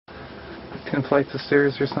10 flights of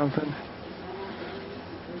stairs or something.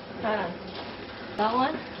 That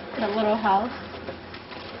one, the little house,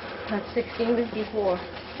 that's 1654.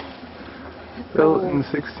 Built in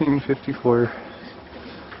 1654.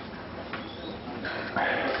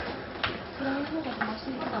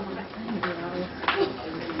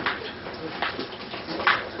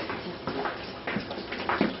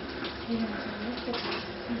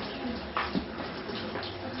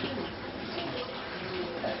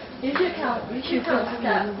 You should count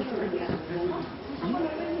steps.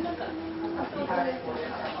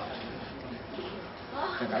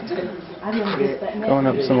 Going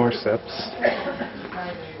up some more steps.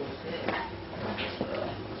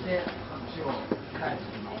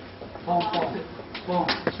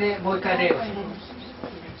 で、もう一回礼をします。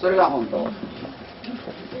それが本当。神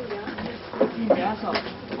社はそう。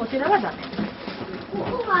お寺はダメ。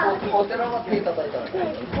お寺は手叩いたら。一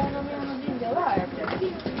般の宮の神社はああやってやる。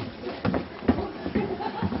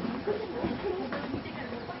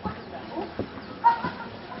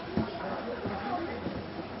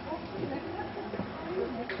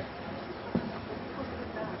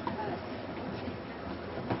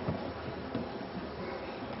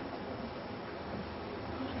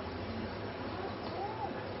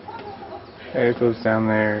There it goes down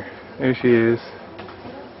there. There she is.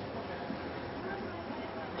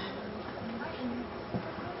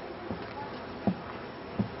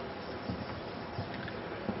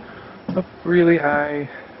 Up really high.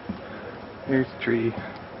 There's a tree.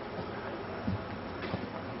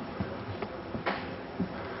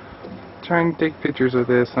 Trying to take pictures of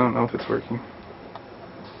this. I don't know if it's working.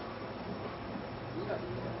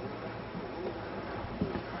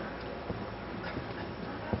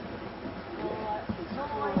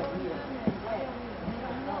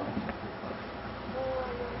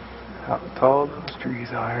 How tall those trees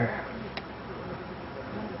are.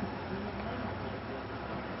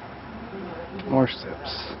 More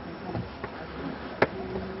steps.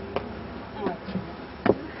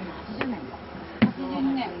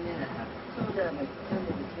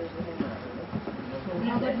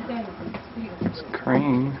 It's a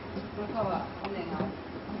crane.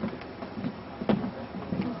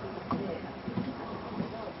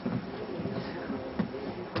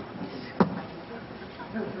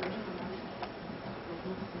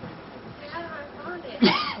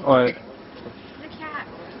 What? The cat.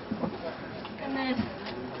 And then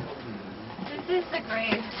this is the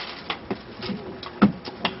grave.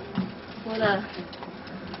 What a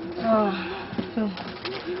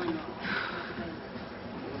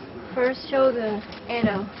first shogun,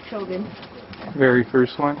 Edo shogun. Very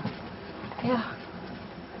first one? Yeah.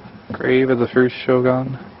 Grave of the first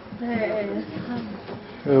shogun. There it is.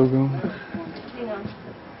 Shogun. Hang on.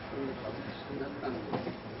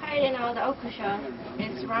 Hiding out the Okusha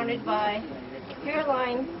is surrounded by hair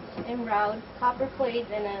line emerald, copper plates,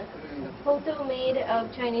 and a photo made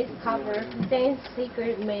of Chinese copper contains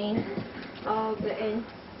secret main of the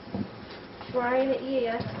enshrined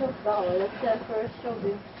Ieyasu dollar. That's the first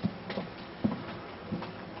shogun.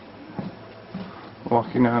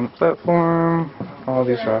 Walking down the platform. All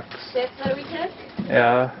these rocks. Steps that we took?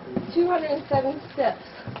 Yeah. 207 steps.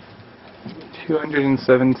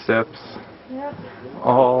 207 steps. Yep.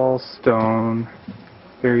 All stone.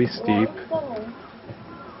 Very steep.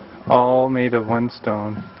 All made of one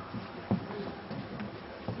stone.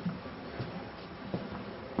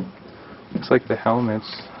 Looks like the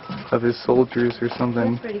helmets of his soldiers or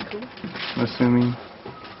something. That's pretty cool. I'm assuming.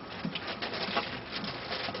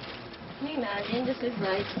 Can you imagine? This is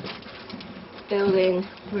like building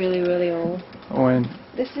really old. When?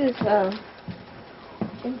 This is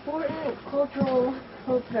important cultural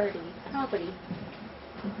property.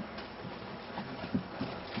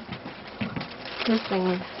 This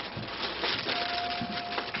thing.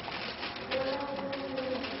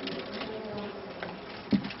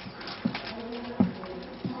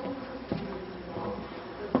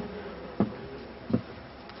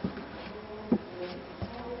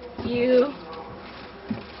 You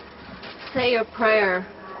say your prayer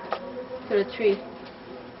to the tree,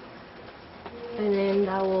 and then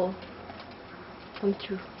that will come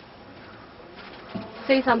true.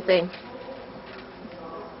 Say something.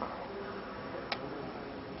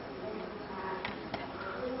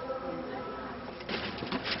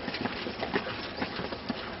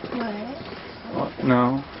 What?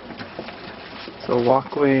 No. It's a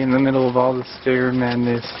walkway in the middle of all the stair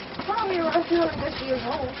madness. Probably around 250 years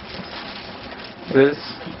old. This?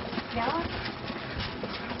 Yeah.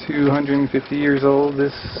 250 years old,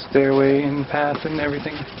 this stairway and path and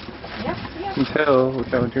everything. Yep. You can tell, look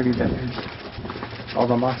how dirty that is. All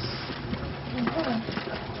the moss.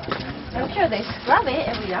 I'm sure they scrub it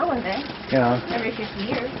every now and then. Yeah. Every 50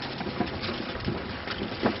 years.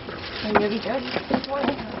 And you'll be good. This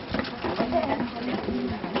morning.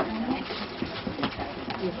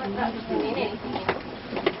 That doesn't mean anything.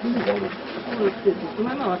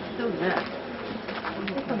 今のは知ってるね。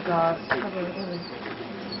なんか、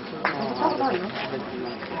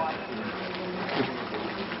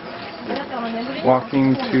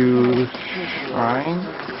Walking to shrine.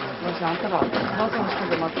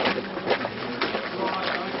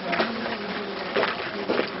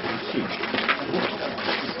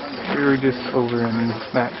 We were just over in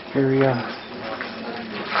that area.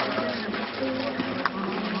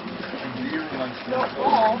 Not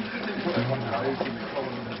all.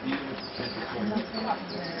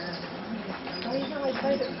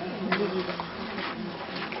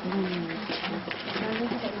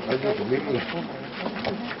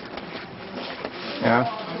 Yeah.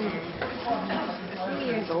 2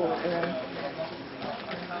 years old.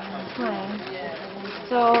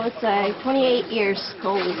 So it's like 28 years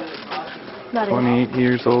old. Not 28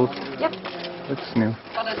 years old. Yep. That's new.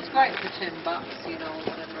 But it's great for $10, you know,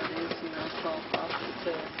 whatever it is, you know, 12 bucks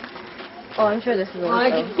to. Oh, I'm sure this is old.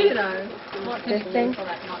 Like, though. you know. This thing?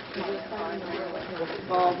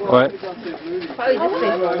 What? Probably this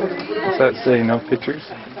thing. Does that say no pictures?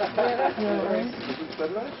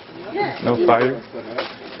 No fire?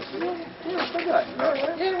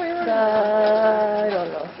 I don't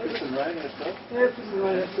know.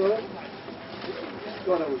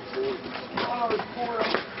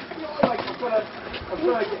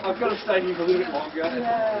 I've got to stay here for a little bit longer.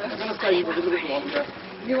 I've got to stay here for a little bit longer.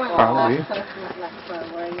 You weren't Probably. the last person that left, though,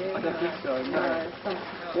 were you? I don't think so, no.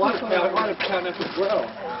 No. Why did Town as well?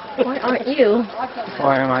 Why aren't you?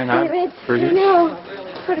 Why am I not David, pretty? no.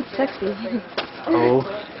 Pretty sexy. Oh,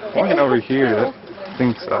 walking over here, that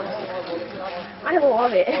thing sucks. I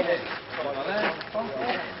love it.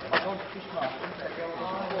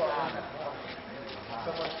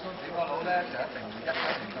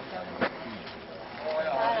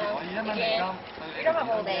 You don't have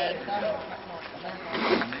all day.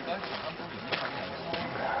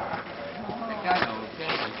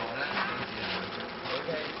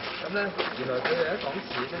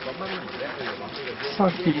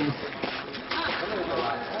 Sucky.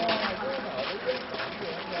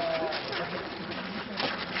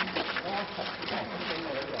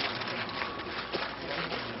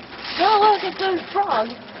 Oh, look, it's a frog.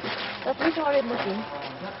 That's retarded looking.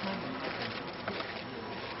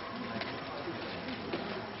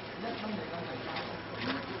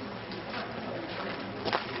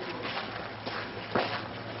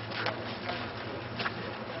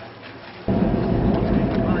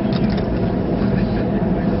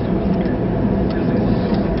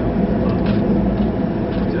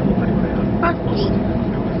 Bucky.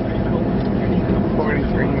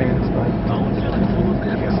 43 minutes left.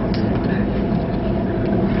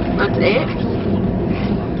 That's it?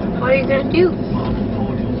 What are you gonna do?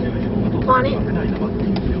 Come on in.